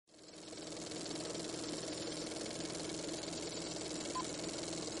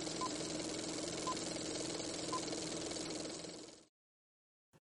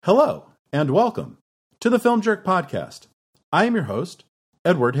Hello, and welcome to the Film Jerk Podcast. I am your host,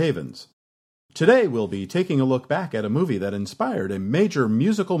 Edward Havens. Today we'll be taking a look back at a movie that inspired a major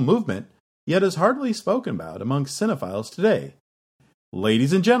musical movement, yet is hardly spoken about among cinephiles today.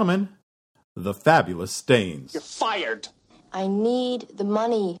 Ladies and gentlemen, The Fabulous Stains. You're fired! I need the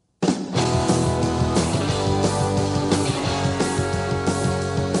money.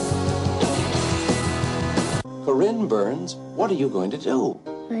 Corinne Burns, what are you going to do?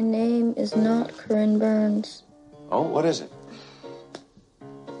 My name is not Corinne Burns. Oh, what is it?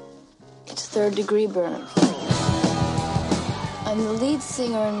 It's third-degree burn. I'm the lead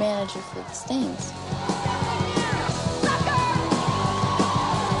singer and manager for the Stains.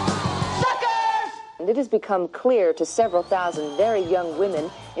 And it has become clear to several thousand very young women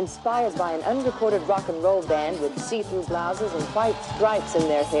inspired by an unrecorded rock and roll band with see-through blouses and white stripes in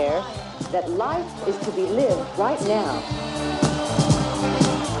their hair that life is to be lived right now.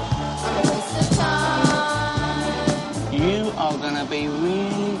 You are going to be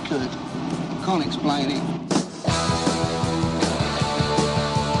really good. Can't explain it.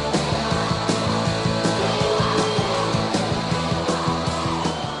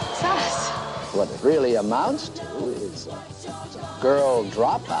 What it really amounts to is girl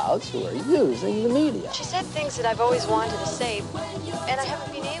dropouts who are using the media. She said things that I've always wanted to say, and I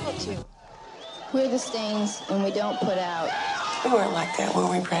haven't been able to. We're the Stains, and we don't put out. We weren't like that, were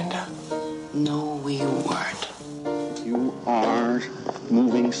we, Brenda? No, we weren't. You are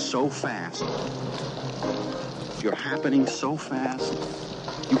moving so fast. You're happening so fast.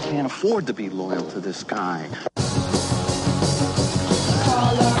 You can't afford to be loyal to this guy.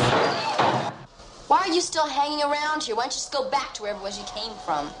 Why are you still hanging around here? Why don't you just go back to wherever it was you came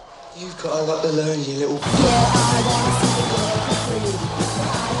from? You've got a lot to learn, you little...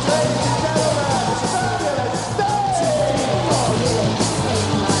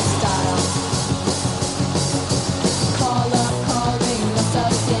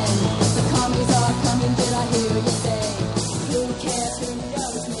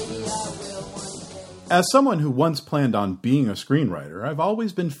 As someone who once planned on being a screenwriter, I've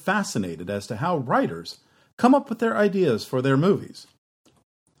always been fascinated as to how writers come up with their ideas for their movies.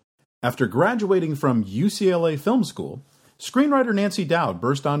 After graduating from UCLA Film School, screenwriter Nancy Dowd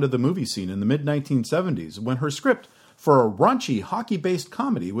burst onto the movie scene in the mid-1970s when her script for a raunchy hockey-based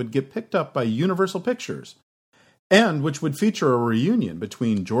comedy would get picked up by Universal Pictures, and which would feature a reunion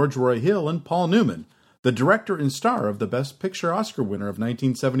between George Roy Hill and Paul Newman, the director and star of the Best Picture Oscar winner of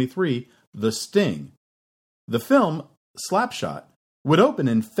 1973, The Sting. The film, Slapshot, would open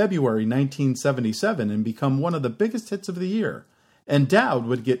in February 1977 and become one of the biggest hits of the year, and Dowd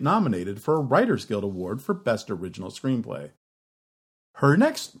would get nominated for a Writers Guild Award for Best Original Screenplay. Her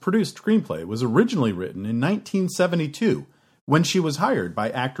next produced screenplay was originally written in 1972 when she was hired by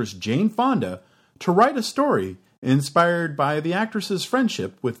actress Jane Fonda to write a story inspired by the actress's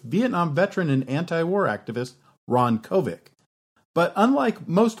friendship with Vietnam veteran and anti-war activist Ron Kovic. But unlike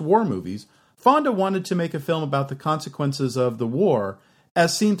most war movies, Fonda wanted to make a film about the consequences of the war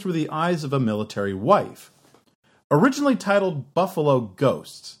as seen through the eyes of a military wife. Originally titled Buffalo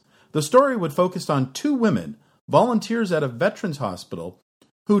Ghosts, the story would focus on two women, volunteers at a veterans hospital,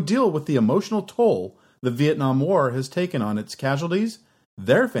 who deal with the emotional toll the Vietnam War has taken on its casualties,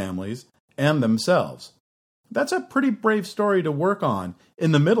 their families, and themselves. That's a pretty brave story to work on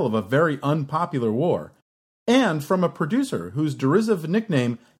in the middle of a very unpopular war, and from a producer whose derisive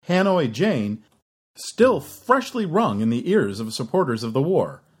nickname, Hanoi Jane, still freshly rung in the ears of supporters of the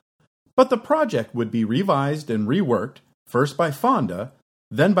war. But the project would be revised and reworked, first by Fonda,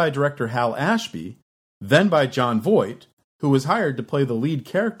 then by director Hal Ashby, then by Jon Voight, who was hired to play the lead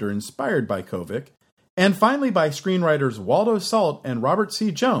character inspired by Kovic, and finally by screenwriters Waldo Salt and Robert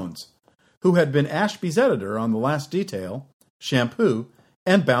C. Jones, who had been Ashby's editor on The Last Detail, Shampoo,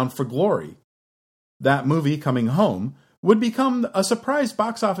 and Bound for Glory. That movie, Coming Home, would become a surprise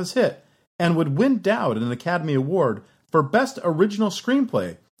box office hit and would win Dowd an Academy Award for Best Original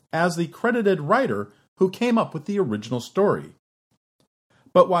Screenplay as the credited writer who came up with the original story.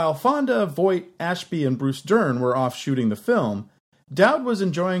 But while Fonda, Voight, Ashby, and Bruce Dern were off shooting the film, Dowd was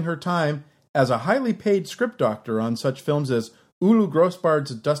enjoying her time as a highly paid script doctor on such films as Ulu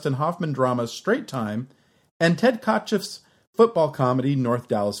Grossbard's Dustin Hoffman drama Straight Time and Ted Kotcheff's football comedy North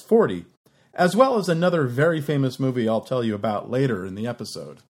Dallas 40, as well as another very famous movie I'll tell you about later in the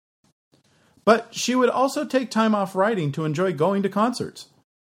episode. But she would also take time off writing to enjoy going to concerts.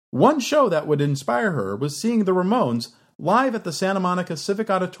 One show that would inspire her was seeing the Ramones live at the Santa Monica Civic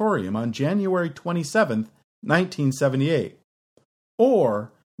Auditorium on January 27, 1978.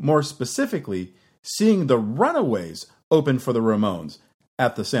 Or, more specifically, seeing the Runaways open for the Ramones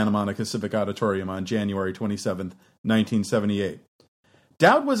at the Santa Monica Civic Auditorium on January 27, 1978.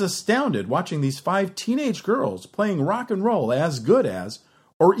 Dowd was astounded watching these 5 teenage girls playing rock and roll as good as,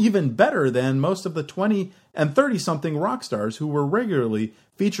 or even better than, most of the 20 and 30-something rock stars who were regularly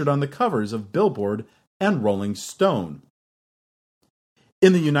featured on the covers of Billboard and Rolling Stone.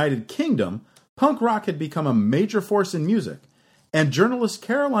 In the United Kingdom, punk rock had become a major force in music, and journalist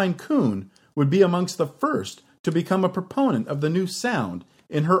Caroline Coon would be amongst the first to become a proponent of the new sound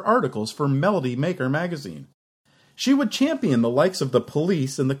in her articles for Melody Maker magazine. She would champion the likes of the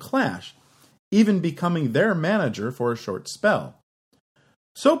Police and the Clash, even becoming their manager for a short spell.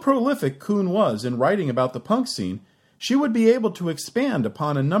 So prolific Coon was in writing about the punk scene, she would be able to expand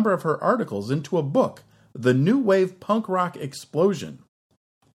upon a number of her articles into a book, The New Wave Punk Rock Explosion.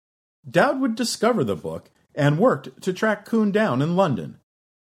 Dowd would discover the book and worked to track Coon down in London.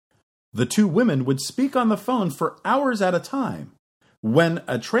 The two women would speak on the phone for hours at a time, when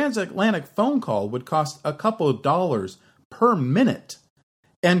a transatlantic phone call would cost a couple of dollars per minute,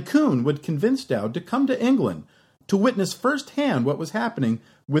 and Coon would convince Dowd to come to England to witness firsthand what was happening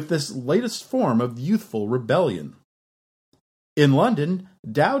with this latest form of youthful rebellion. In London,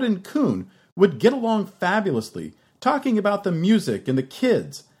 Dowd and Coon would get along fabulously, talking about the music and the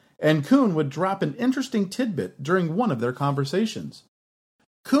kids, and Coon would drop an interesting tidbit during one of their conversations.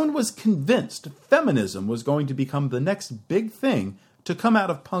 Coon was convinced feminism was going to become the next big thing to come out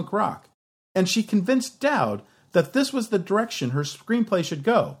of punk rock, and she convinced Dowd that this was the direction her screenplay should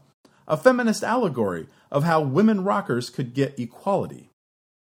go, a feminist allegory of how women rockers could get equality.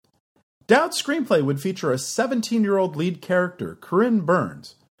 Dowd's screenplay would feature a 17-year-old lead character, Corinne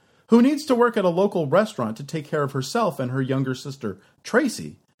Burns, who needs to work at a local restaurant to take care of herself and her younger sister,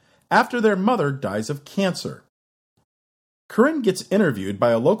 Tracy, after their mother dies of cancer. Corinne gets interviewed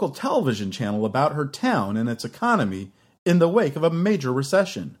by a local television channel about her town and its economy in the wake of a major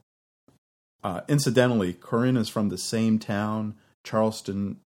recession. Incidentally, Corinne is from the same town,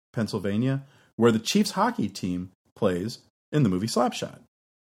 Charleston, Pennsylvania, where the Chiefs hockey team plays in the movie Slapshot.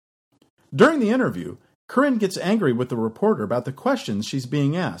 During the interview, Corinne gets angry with the reporter about the questions she's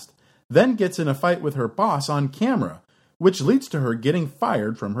being asked, then gets in a fight with her boss on camera, which leads to her getting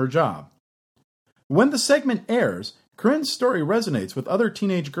fired from her job. When the segment airs, Corinne's story resonates with other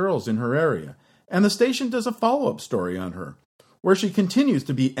teenage girls in her area, and the station does a follow-up story on her, where she continues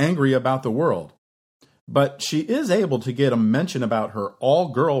to be angry about the world. But she is able to get a mention about her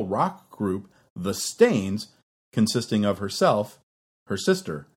all-girl rock group, The Stains, consisting of herself, her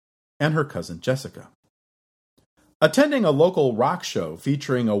sister, and her cousin Jessica. Attending a local rock show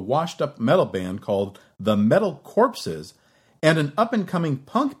featuring a washed-up metal band called The Metal Corpses and an up-and-coming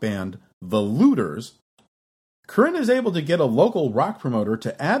punk band, The Looters, Corinne is able to get a local rock promoter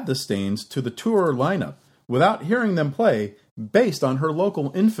to add The Stains to the tour lineup without hearing them play, based on her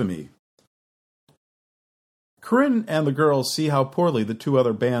local infamy. Corinne and the girls see how poorly the two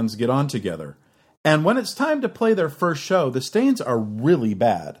other bands get on together, and when it's time to play their first show, the Stains are really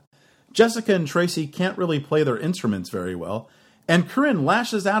bad. Jessica and Tracy can't really play their instruments very well, and Corinne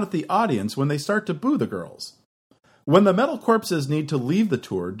lashes out at the audience when they start to boo the girls. When the Metal Corpses need to leave the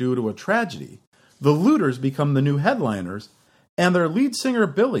tour due to a tragedy, the Looters become the new headliners, and their lead singer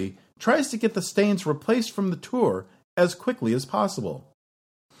Billy tries to get the Stains replaced from the tour as quickly as possible.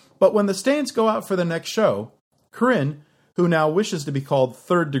 But when the Stains go out for the next show, Corinne, who now wishes to be called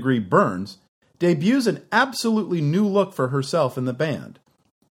Third Degree Burns, debuts an absolutely new look for herself in the band.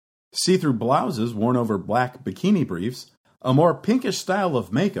 See-through blouses worn over black bikini briefs, a more pinkish style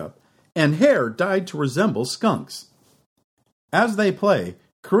of makeup, and hair dyed to resemble skunks. As they play,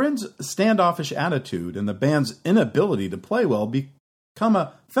 Corinne's standoffish attitude and the band's inability to play well become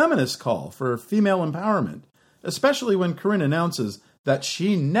a feminist call for female empowerment, especially when Corinne announces that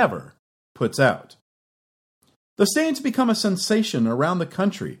she never puts out. The Stains become a sensation around the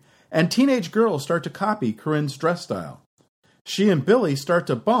country, and teenage girls start to copy Corinne's dress style. She and Billy start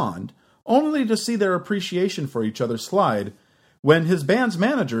to bond, only to see their appreciation for each other slide when his band's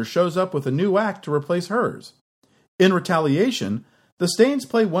manager shows up with a new act to replace hers. In retaliation, the Stains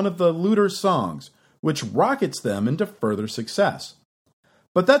play one of the Looters' songs, which rockets them into further success.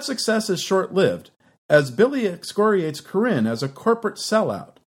 But that success is short-lived, as Billy excoriates Corinne as a corporate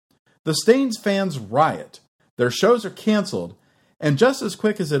sellout. The Stains fans riot, their shows are canceled, and just as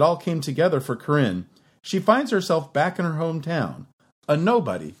quick as it all came together for Corinne, she finds herself back in her hometown, a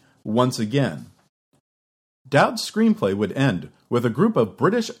nobody once again. Dowd's screenplay would end with a group of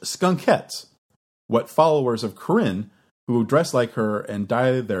British skunkettes, what followers of Corinne, who dress like her and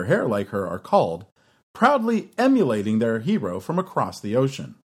dye their hair like her, are called, proudly emulating their hero from across the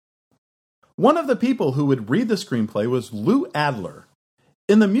ocean. One of the people who would read the screenplay was Lou Adler,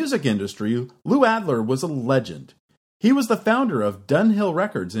 In the music industry, Lou Adler was a legend. He was the founder of Dunhill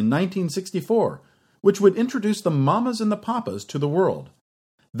Records in 1964, which would introduce the Mamas and the Papas to the world.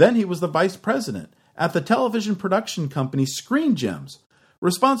 Then he was the vice president at the television production company Screen Gems,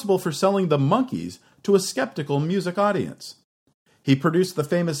 responsible for selling the Monkees to a skeptical music audience. He produced the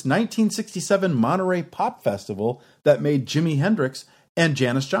famous 1967 Monterey Pop Festival that made Jimi Hendrix and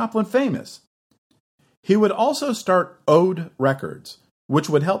Janis Joplin famous. He would also start Ode Records, which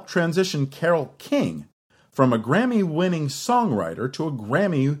would help transition Carole King from a Grammy-winning songwriter to a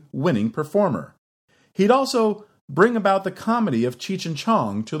Grammy-winning performer. He'd also bring about the comedy of Cheech and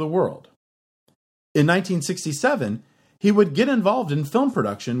Chong to the world. In 1967, he would get involved in film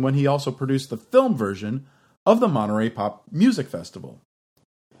production when he also produced the film version of the Monterey Pop Music Festival.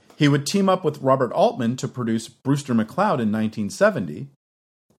 He would team up with Robert Altman to produce Brewster McCloud in 1970.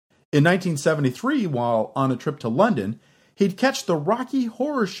 In 1973, while on a trip to London, he'd catch the Rocky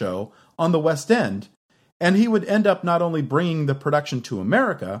Horror Show on the West End, and he would end up not only bringing the production to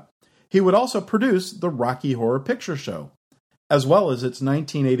America, he would also produce the Rocky Horror Picture Show, as well as its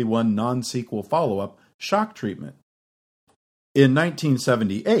 1981 non-sequel follow-up, Shock Treatment. In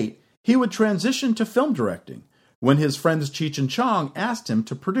 1978, he would transition to film directing when his friends Cheech and Chong asked him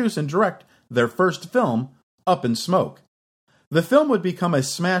to produce and direct their first film, Up in Smoke. The film would become a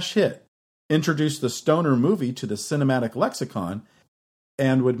smash hit, introduce the stoner movie to the cinematic lexicon,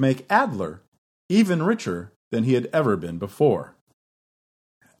 and would make Adler even richer than he had ever been before.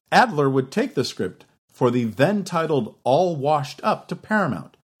 Adler would take the script for the then-titled All Washed Up to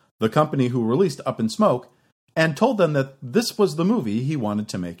Paramount, the company who released Up in Smoke, and told them that this was the movie he wanted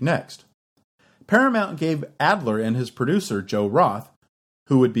to make next. Paramount gave Adler and his producer, Joe Roth,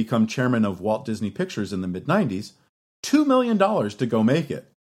 who would become chairman of Walt Disney Pictures in the mid-90s, $2 million to go make it,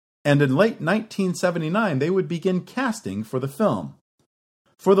 and in late 1979 they would begin casting for the film.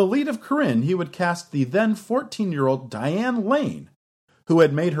 For the lead of Corinne, he would cast the then 14-year-old Diane Lane, who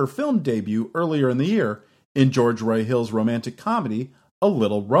had made her film debut earlier in the year in George Roy Hill's romantic comedy, A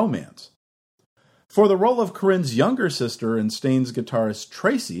Little Romance. For the role of Corinne's younger sister and Stain's guitarist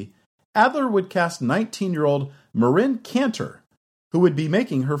Tracy, Adler would cast 19-year-old Marin Cantor, who would be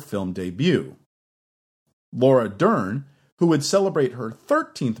making her film debut. Laura Dern, who would celebrate her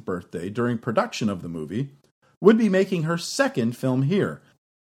 13th birthday during production of the movie, would be making her second film here,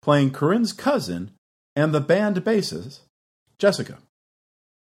 playing Corinne's cousin and the band bassist, Jessica.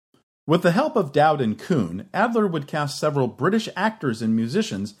 With the help of Dowd and Kuhn, Adler would cast several British actors and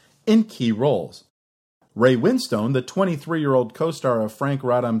musicians in key roles. Ray Winstone, the 23-year-old co-star of Frank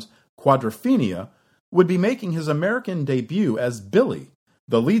Rodham's Quadrophenia, would be making his American debut as Billy,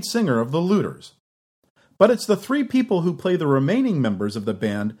 the lead singer of the Looters. But it's the three people who play the remaining members of the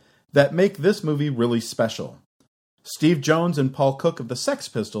band that make this movie really special. Steve Jones and Paul Cook of the Sex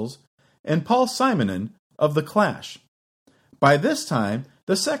Pistols, and Paul Simonon of The Clash. By this time,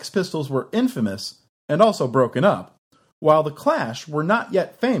 the Sex Pistols were infamous and also broken up, while The Clash were not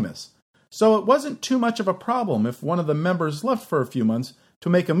yet famous, so it wasn't too much of a problem if one of the members left for a few months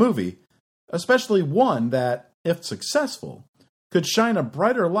to make a movie, especially one that, if successful, could shine a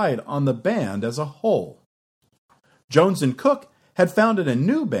brighter light on the band as a whole. Jones and Cook had founded a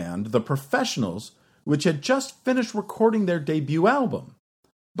new band, The Professionals, which had just finished recording their debut album.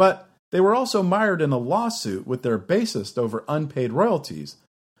 But they were also mired in a lawsuit with their bassist over unpaid royalties,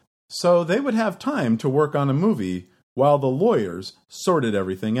 so they would have time to work on a movie while the lawyers sorted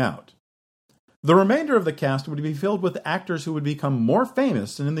everything out. The remainder of the cast would be filled with actors who would become more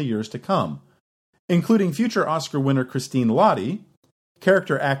famous in the years to come, including future Oscar winner Christine Lottie,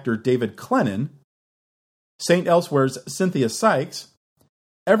 character actor David Clennon, St. Elsewhere's Cynthia Sykes,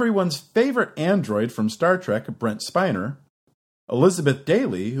 everyone's favorite android from Star Trek, Brent Spiner, Elizabeth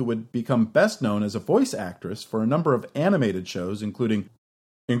Daly, who would become best known as a voice actress for a number of animated shows, including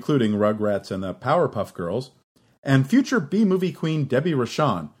Rugrats and the Powerpuff Girls, and future B-movie queen Debbie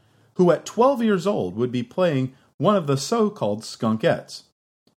Rochon, who at 12 years old would be playing one of the so-called Skunkettes.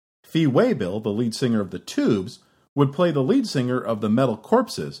 Fee Waybill, the lead singer of the Tubes, would play the lead singer of the Metal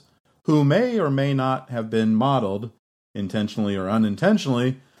Corpses, who may or may not have been modeled, intentionally or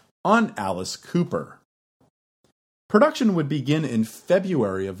unintentionally, on Alice Cooper. Production would begin in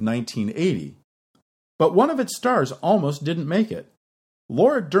February of 1980, but one of its stars almost didn't make it.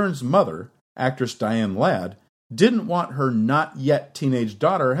 Laura Dern's mother, actress Diane Ladd, didn't want her not-yet teenage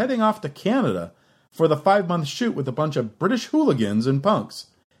daughter heading off to Canada for the 5-month shoot with a bunch of British hooligans and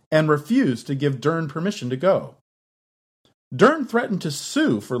punks, and refused to give Dern permission to go. Dern threatened to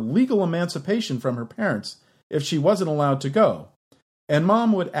sue for legal emancipation from her parents if she wasn't allowed to go, and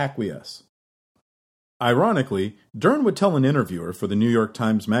Mom would acquiesce. Ironically, Dern would tell an interviewer for the New York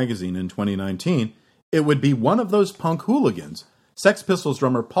Times Magazine in 2019 it would be one of those punk hooligans, Sex Pistols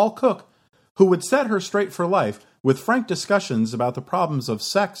drummer Paul Cook, who would set her straight for life with frank discussions about the problems of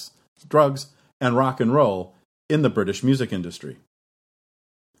sex, drugs, and rock and roll in the British music industry.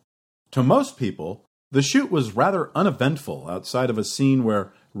 To most people, the shoot was rather uneventful outside of a scene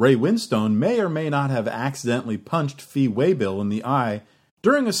where Ray Winstone may or may not have accidentally punched Fee Waybill in the eye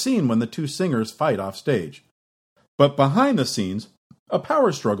during a scene when the two singers fight off stage. But behind the scenes, a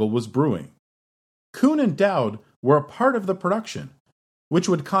power struggle was brewing. Kuhn and Dowd were a part of the production, which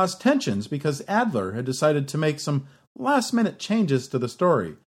would cause tensions because Adler had decided to make some last-minute changes to the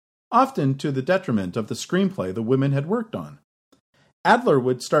story, often to the detriment of the screenplay the women had worked on. Adler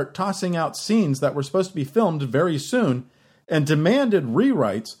would start tossing out scenes that were supposed to be filmed very soon and demanded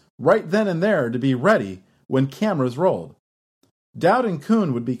rewrites right then and there to be ready when cameras rolled. Dowd and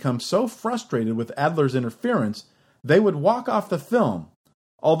Kuhn would become so frustrated with Adler's interference, they would walk off the film,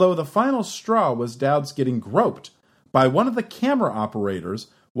 although the final straw was Dowd's getting groped by one of the camera operators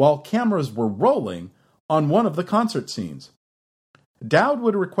while cameras were rolling on one of the concert scenes. Dowd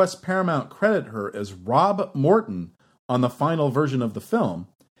would request Paramount credit her as Rob Morton on the final version of the film,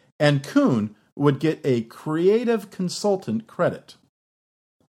 and Kuhn would get a creative consultant credit.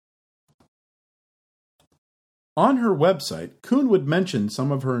 On her website, Kuhn would mention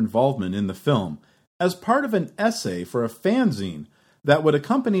some of her involvement in the film as part of an essay for a fanzine that would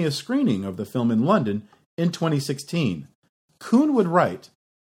accompany a screening of the film in London in 2016. Kuhn would write,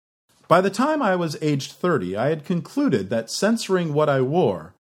 "By the time I was aged 30, I had concluded that censoring what I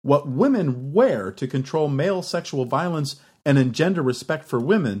wore, what women wear to control male sexual violence and engender respect for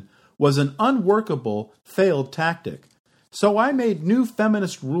women, was an unworkable, failed tactic. So I made new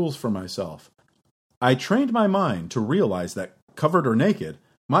feminist rules for myself. I trained my mind to realize that, covered or naked,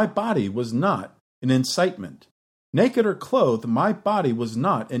 my body was not an incitement. Naked or clothed, my body was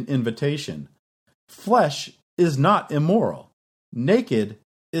not an invitation. Flesh is not immoral. Naked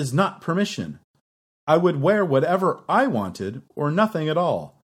is not permission. I would wear whatever I wanted or nothing at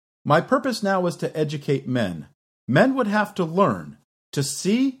all. My purpose now was to educate men. Men would have to learn to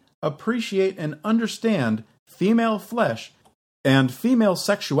see, appreciate, and understand female flesh and female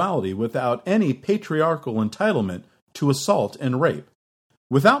sexuality without any patriarchal entitlement to assault and rape.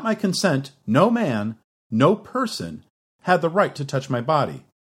 Without my consent, no man, no person, had the right to touch my body."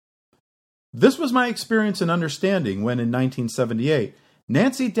 This was my experience and understanding when, in 1978,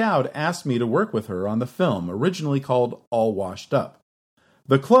 Nancy Dowd asked me to work with her on the film originally called All Washed Up.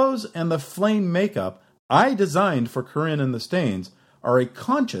 The clothes and the flame makeup I designed for Corinne and the Stains are a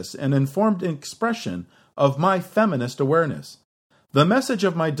conscious and informed expression of my feminist awareness. The message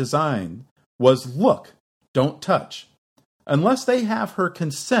of my design was, look, don't touch. Unless they have her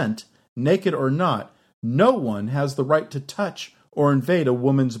consent, naked or not, no one has the right to touch or invade a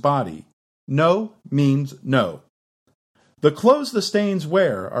woman's body. No means no. The clothes the Stains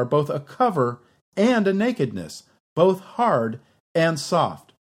wear are both a cover and a nakedness, both hard and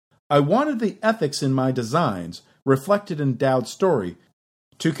soft. I wanted the ethics in my designs, reflected in Dowd's story,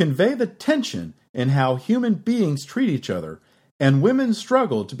 to convey the tension in how human beings treat each other and women's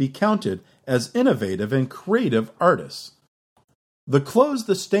struggle to be counted as innovative and creative artists. The clothes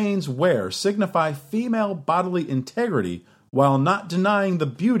the Stains wear signify female bodily integrity while not denying the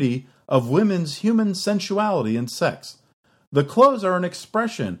beauty of women's human sensuality and sex. The clothes are an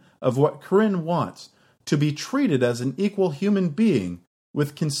expression of what Corinne wants, to be treated as an equal human being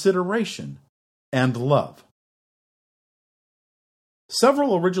with consideration and love.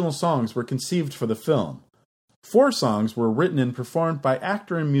 Several original songs were conceived for the film. 4 songs were written and performed by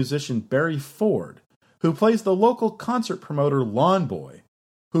actor and musician Barry Ford, who plays the local concert promoter Lawn Boy,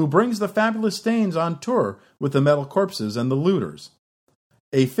 who brings the Fabulous Stains on tour with the Metal Corpses and the Looters.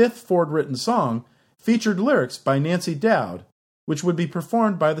 A 5th Ford-written song featured lyrics by Nancy Dowd, which would be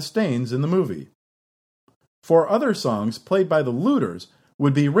performed by the Stains in the movie. 4 other songs played by the Looters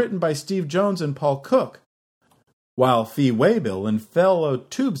would be written by Steve Jones and Paul Cook, while Fee Waybill and fellow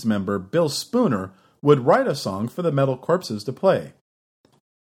Tubes member Bill Spooner would write a song for the Metal Corpses to play.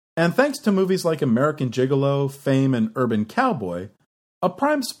 And thanks to movies like American Gigolo, Fame, and Urban Cowboy, a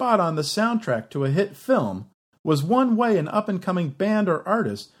prime spot on the soundtrack to a hit film was one way an up-and-coming band or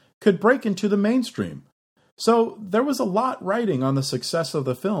artist could break into the mainstream. So there was a lot riding on the success of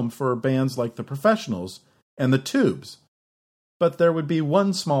the film for bands like The Professionals and The Tubes. But there would be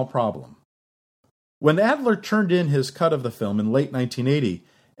one small problem. When Adler turned in his cut of the film in late 1980,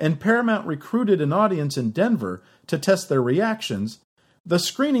 and Paramount recruited an audience in Denver to test their reactions, the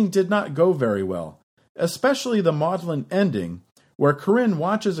screening did not go very well, especially the maudlin ending, where Corinne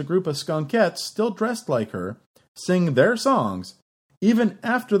watches a group of skunkettes still dressed like her sing their songs even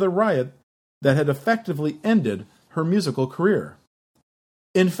after the riot that had effectively ended her musical career.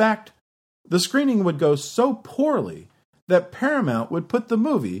 In fact, the screening would go so poorly that Paramount would put the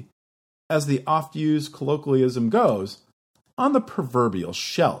movie, as the oft-used colloquialism goes, on the proverbial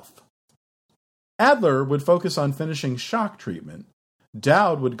shelf. Adler would focus on finishing Shock Treatment.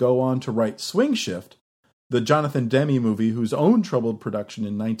 Dowd would go on to write Swing Shift, the Jonathan Demme movie whose own troubled production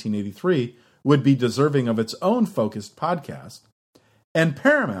in 1983 would be deserving of its own focused podcast. And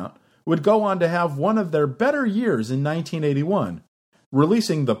Paramount would go on to have one of their better years in 1981,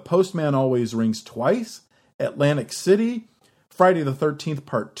 releasing The Postman Always Rings Twice, Atlantic City, Friday the 13th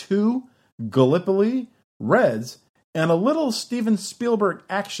Part 2, Gallipoli, Reds, and a little Steven Spielberg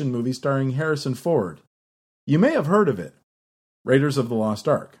action movie starring Harrison Ford. You may have heard of it, Raiders of the Lost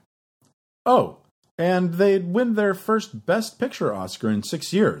Ark. Oh, and they'd win their first Best Picture Oscar in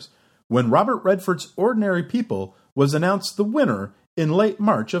 6 years, when Robert Redford's Ordinary People was announced the winner in late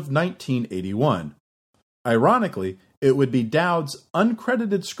March of 1981. Ironically, it would be Dowd's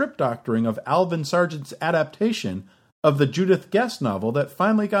uncredited script doctoring of Alvin Sargent's adaptation of the Judith Guest novel that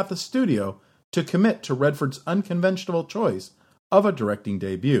finally got the studio to commit to Redford's unconventional choice of a directing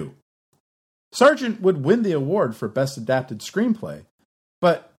debut. Sargent would win the award for Best Adapted Screenplay,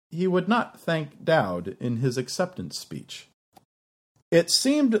 but he would not thank Dowd in his acceptance speech. It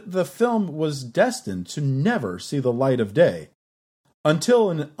seemed the film was destined to never see the light of day, until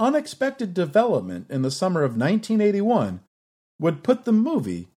an unexpected development in the summer of 1981 would put the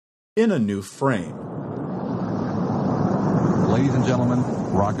movie in a new frame. Ladies and gentlemen,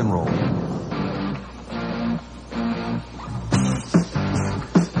 rock and roll.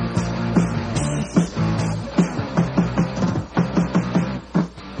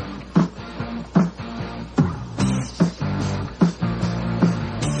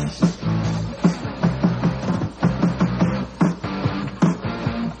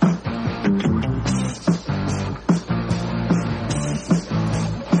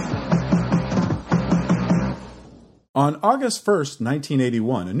 On August 1st,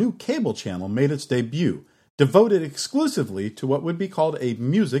 1981, a new cable channel made its debut, devoted exclusively to what would be called a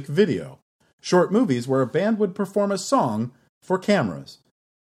music video, short movies where a band would perform a song for cameras.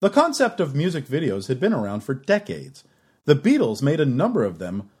 The concept of music videos had been around for decades. The Beatles made a number of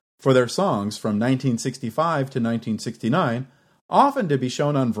them for their songs from 1965 to 1969, often to be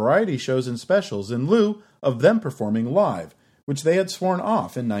shown on variety shows and specials in lieu of them performing live, which they had sworn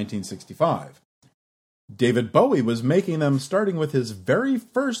off in 1965. David Bowie was making them starting with his very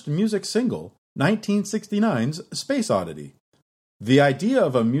first music single, 1969's Space Oddity. The idea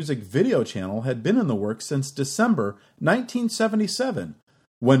of a music video channel had been in the works since December 1977,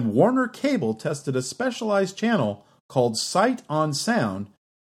 when Warner Cable tested a specialized channel called Sight on Sound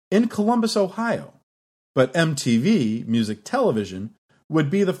in Columbus, Ohio. But MTV, Music Television, would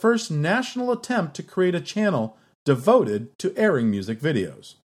be the first national attempt to create a channel devoted to airing music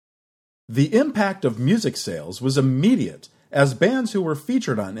videos. The impact of music sales was immediate, as bands who were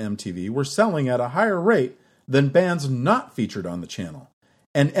featured on MTV were selling at a higher rate than bands not featured on the channel,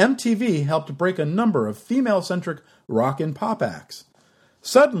 and MTV helped break a number of female-centric rock and pop acts.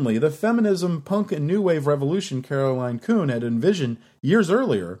 Suddenly, the feminism, punk, and new wave revolution Caroline Coon had envisioned years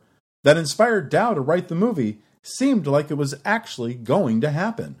earlier that inspired Dow to write the movie seemed like it was actually going to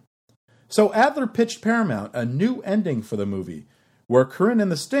happen. So Adler pitched Paramount a new ending for the movie, where Corinne and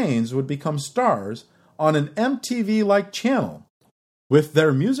the Stains would become stars on an MTV-like channel, with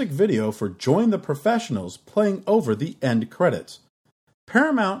their music video for Join the Professionals playing over the end credits.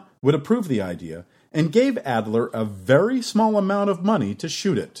 Paramount would approve the idea and gave Adler a very small amount of money to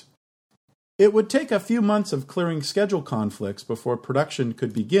shoot it. It would take a few months of clearing schedule conflicts before production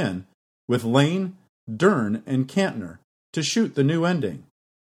could begin, with Lane, Dern, and Kantner to shoot the new ending.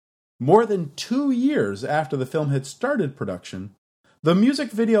 More than 2 years after the film had started production, the music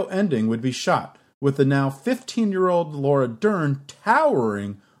video ending would be shot with the now 15-year-old Laura Dern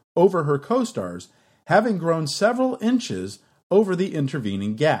towering over her co-stars, having grown several inches over the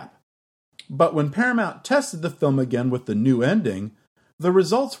intervening gap. But when Paramount tested the film again with the new ending, the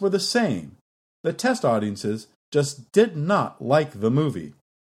results were the same. The test audiences just did not like the movie.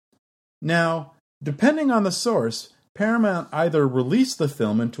 Now, depending on the source, Paramount either released the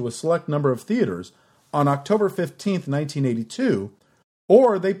film into a select number of theaters on October 15, 1982,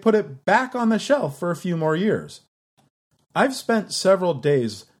 or they put it back on the shelf for a few more years. I've spent several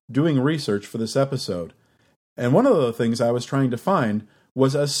days doing research for this episode, and one of the things I was trying to find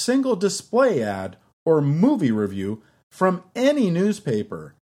was a single display ad or movie review from any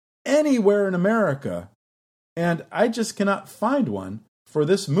newspaper, anywhere in America, and I just cannot find one for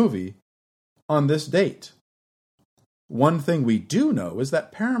this movie on this date. One thing we do know is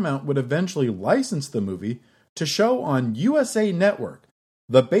that Paramount would eventually license the movie to show on USA Network,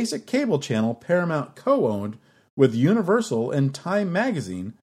 the basic cable channel Paramount co-owned with Universal and Time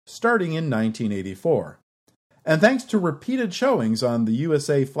magazine starting in 1984. And thanks to repeated showings on the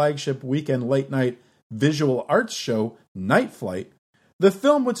USA flagship weekend late-night visual arts show Night Flight, the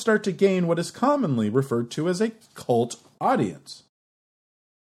film would start to gain what is commonly referred to as a cult audience.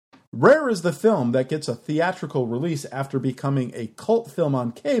 Rare is the film that gets a theatrical release after becoming a cult film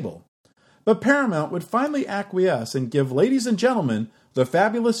on cable, but Paramount would finally acquiesce and give Ladies and Gentlemen, The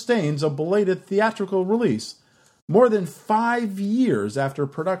Fabulous Stains a belated theatrical release more than 5 years after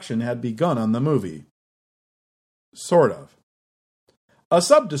production had begun on the movie. Sort of. A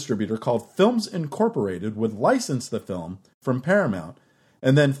sub-distributor called Films Incorporated would license the film from Paramount,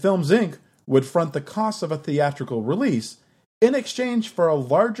 and then Films Inc. would front the costs of a theatrical release in exchange for a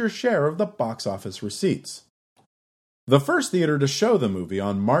larger share of the box office receipts. The first theater to show the movie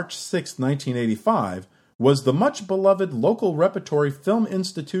on March 6, 1985 was the much-beloved local repertory film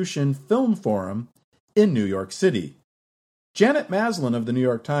institution Film Forum in New York City. Janet Maslin of the New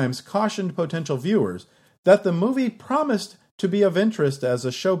York Times cautioned potential viewers that the movie promised to be of interest as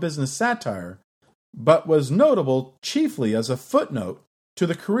a show business satire, but was notable chiefly as a footnote to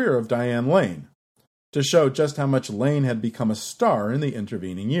the career of Diane Lane, to show just how much Lane had become a star in the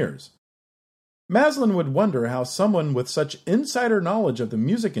intervening years. Maslin would wonder how someone with such insider knowledge of the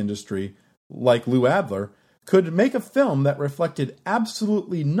music industry, like Lou Adler, could make a film that reflected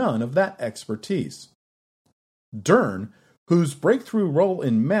absolutely none of that expertise. Dern, whose breakthrough role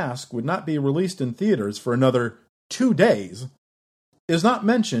in Mask would not be released in theaters for another 2 days, is not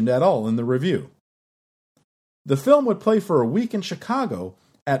mentioned at all in the review. The film would play for a week in Chicago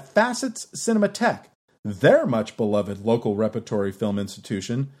at Facet's Cinematheque, their much-beloved local repertory film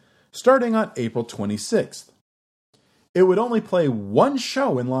institution, starting on April 26th. It would only play one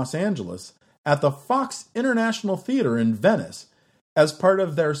show in Los Angeles at the Fox International Theater in Venice as part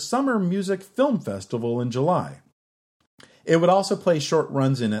of their Summer Music Film Festival in July. It would also play short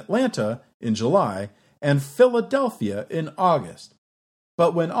runs in Atlanta in July and Philadelphia in August.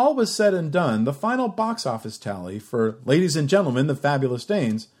 But when all was said and done, the final box office tally for Ladies and Gentlemen, The Fabulous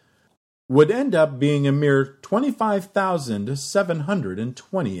Stains would end up being a mere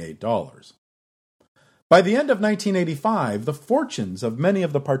 $25,728. By the end of 1985, the fortunes of many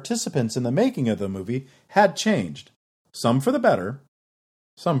of the participants in the making of the movie had changed, some for the better,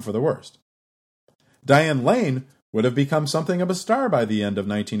 some for the worst. Diane Lane would have become something of a star by the end of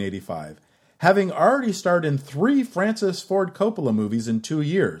 1985, having already starred in 3 Francis Ford Coppola movies in 2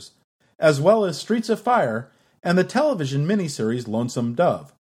 years, as well as Streets of Fire and the television miniseries Lonesome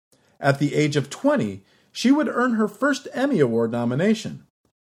Dove. At the age of 20, she would earn her first Emmy Award nomination,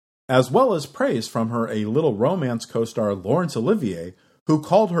 as well as praise from her A Little Romance co-star Laurence Olivier, who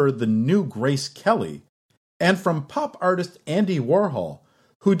called her the new Grace Kelly, and from pop artist Andy Warhol,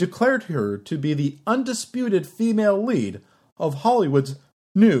 who declared her to be the undisputed female lead of Hollywood's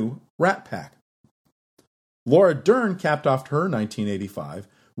new Rat Pack. Laura Dern capped off her 1985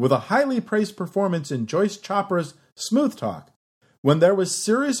 with a highly praised performance in Joyce Chopra's Smooth Talk, when there was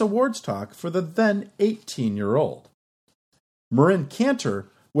serious awards talk for the then 18-year-old. Marin Cantor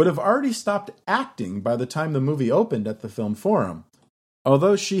would have already stopped acting by the time the movie opened at the Film Forum,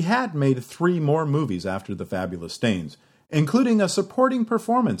 although she had made 3 more movies after The Fabulous Stains, including a supporting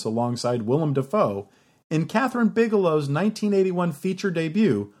performance alongside Willem Dafoe in Catherine Bigelow's 1981 feature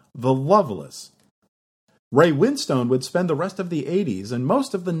debut, The Loveless. Ray Winstone would spend the rest of the 80s and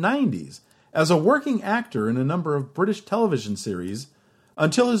most of the 90s as a working actor in a number of British television series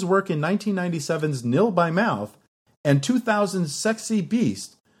until his work in 1997's Nil by Mouth and 2000's Sexy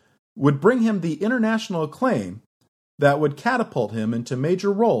Beast would bring him the international acclaim that would catapult him into major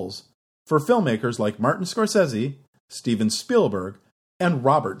roles for filmmakers like Martin Scorsese, Steven Spielberg, and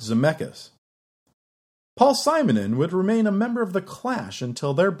Robert Zemeckis. Paul Simonon would remain a member of The Clash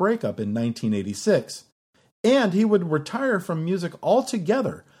until their breakup in 1986, and he would retire from music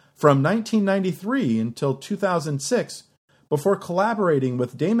altogether from 1993 until 2006 before collaborating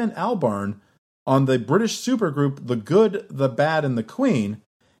with Damon Albarn on the British supergroup The Good, the Bad, and the Queen,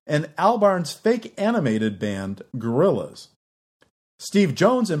 and Albarn's fake animated band Gorillaz. Steve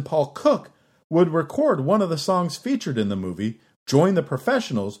Jones and Paul Cook would record one of the songs featured in the movie, Join the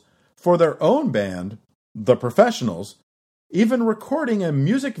Professionals, for their own band, The Professionals, even recording a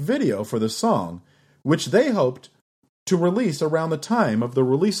music video for the song, which they hoped to release around the time of the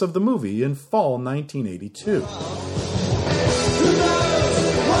release of the movie in fall 1982.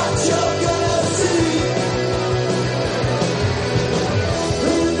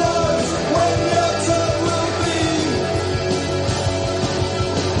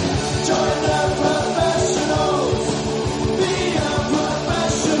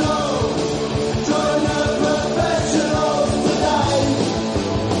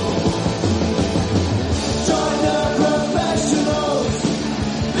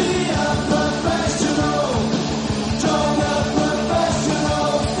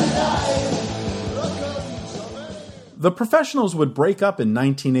 The Professionals would break up in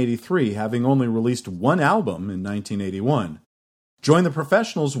 1983, having only released one album in 1981. Join the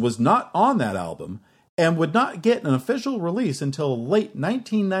Professionals was not on that album and would not get an official release until a late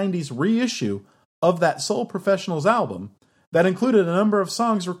 1990s reissue of that Soul Professionals album that included a number of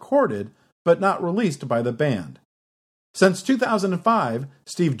songs recorded but not released by the band. Since 2005,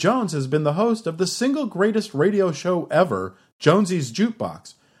 Steve Jones has been the host of the single greatest radio show ever, Jonesy's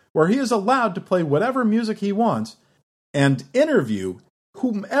Jukebox, where he is allowed to play whatever music he wants and interview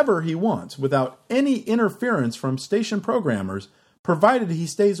whomever he wants without any interference from station programmers, provided he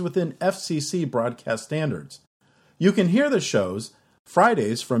stays within FCC broadcast standards. You can hear the shows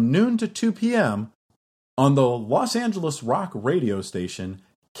Fridays from noon to 2 p.m. on the Los Angeles rock radio station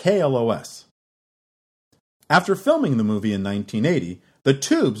KLOS. After filming the movie in 1980, the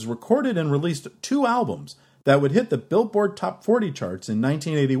Tubes recorded and released 2 albums that would hit the Billboard Top 40 charts in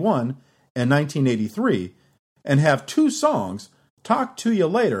 1981 and 1983, and have 2 songs, Talk to You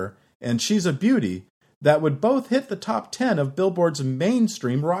Later and She's a Beauty, that would both hit the top 10 of Billboard's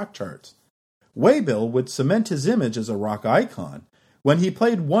mainstream rock charts. Waybill would cement his image as a rock icon when he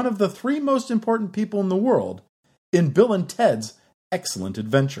played one of the 3 most important people in the world in Bill and Ted's Excellent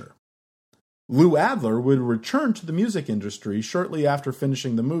Adventure. Lou Adler would return to the music industry shortly after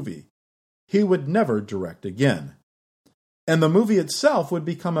finishing the movie. He would never direct again. And the movie itself would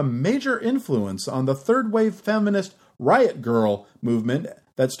become a major influence on the third-wave feminist Riot Girl movement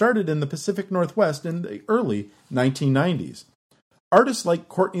that started in the Pacific Northwest in the early 1990s. Artists like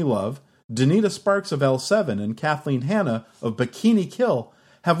Courtney Love, Danita Sparks of L7, and Kathleen Hanna of Bikini Kill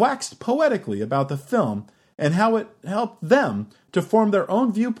have waxed poetically about the film and how it helped them to form their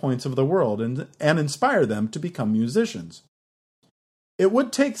own viewpoints of the world and inspire them to become musicians. It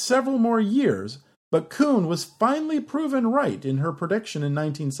would take several more years, but Kuhn was finally proven right in her prediction in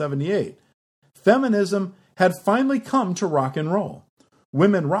 1978. Feminism had finally come to rock and roll.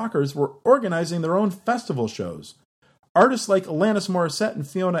 Women rockers were organizing their own festival shows. Artists like Alanis Morissette and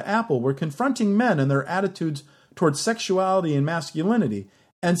Fiona Apple were confronting men and their attitudes towards sexuality and masculinity,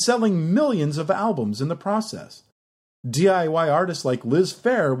 and selling millions of albums in the process. DIY artists like Liz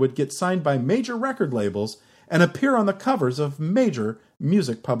Phair would get signed by major record labels and appear on the covers of major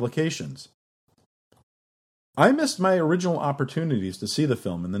music publications. I missed my original opportunities to see the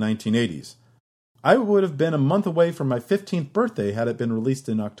film in the 1980s. I would have been a month away from my 15th birthday had it been released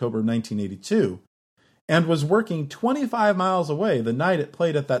in October 1982, and was working 25 miles away the night it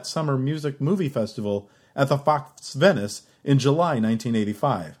played at that summer music movie festival at the Fox Venice in July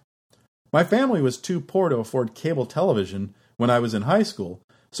 1985. My family was too poor to afford cable television when I was in high school,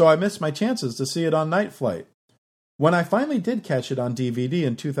 so I missed my chances to see it on Night Flight. When I finally did catch it on DVD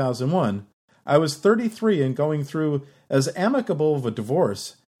in 2001, I was 33 and going through as amicable of a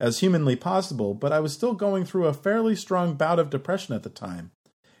divorce as humanly possible, but I was still going through a fairly strong bout of depression at the time,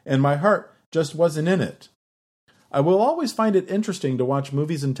 and my heart just wasn't in it. I will always find it interesting to watch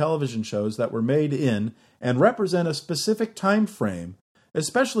movies and television shows that were made in and represent a specific time frame,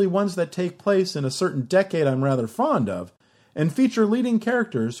 especially ones that take place in a certain decade I'm rather fond of, and feature leading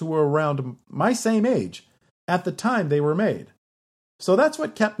characters who were around my same age at the time they were made. So that's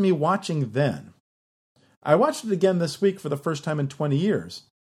what kept me watching then. I watched it again this week for the first time in 20 years,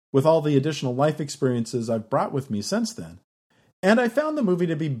 with all the additional life experiences I've brought with me since then, and I found the movie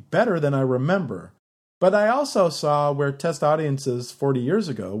to be better than I remember, but I also saw where test audiences 40 years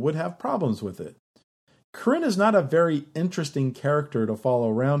ago would have problems with it. Corinne is not a very interesting character to follow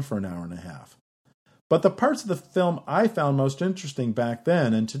around for an hour and a half. But the parts of the film I found most interesting back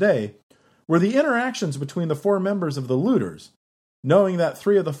then and today were the interactions between the 4 members of the Looters, knowing that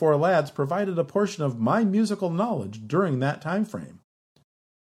 3 of the 4 lads provided a portion of my musical knowledge during that time frame.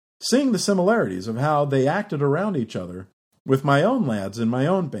 Seeing the similarities of how they acted around each other with my own lads in my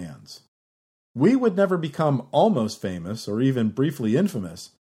own bands. We would never become almost famous or even briefly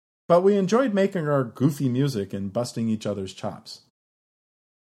infamous, but we enjoyed making our goofy music and busting each other's chops.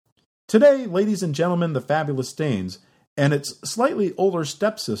 Today, ladies and gentlemen, The Fabulous Stains and its slightly older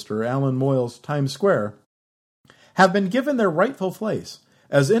stepsister, Alan Moyle's Times Square, have been given their rightful place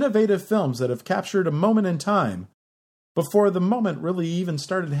as innovative films that have captured a moment in time before the moment really even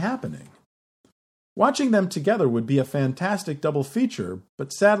started happening. Watching them together would be a fantastic double feature,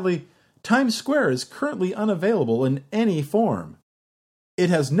 but sadly, Times Square is currently unavailable in any form. It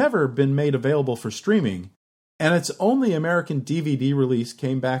has never been made available for streaming, and its only American DVD release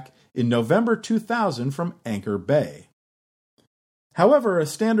came back in November 2000 from Anchor Bay. However, a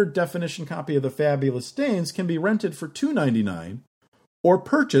standard definition copy of The Fabulous Stains can be rented for $2.99 or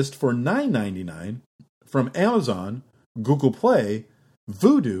purchased for $9.99 from Amazon, Google Play,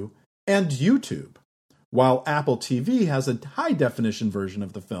 Vudu, and YouTube. while Apple TV has a high-definition version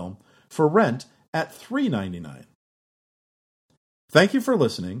of the film for rent at $3.99. Thank you for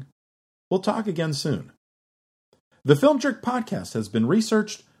listening. We'll talk again soon. The Film Jerk podcast has been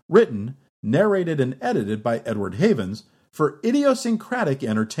researched, written, narrated, and edited by Edward Havens for idiosyncratic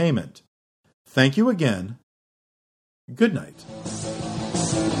entertainment. Thank you again. Good night.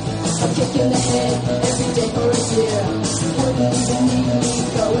 I'm kicking the head every day for a year. Wouldn't even need me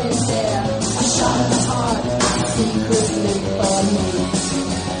going there. I shot in the heart secretly for me.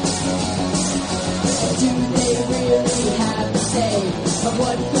 Do they really have a say of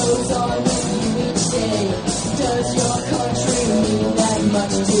what goes on with you each day? Does your country mean that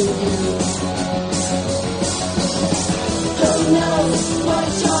much to you? Who knows what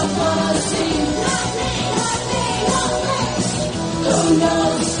you're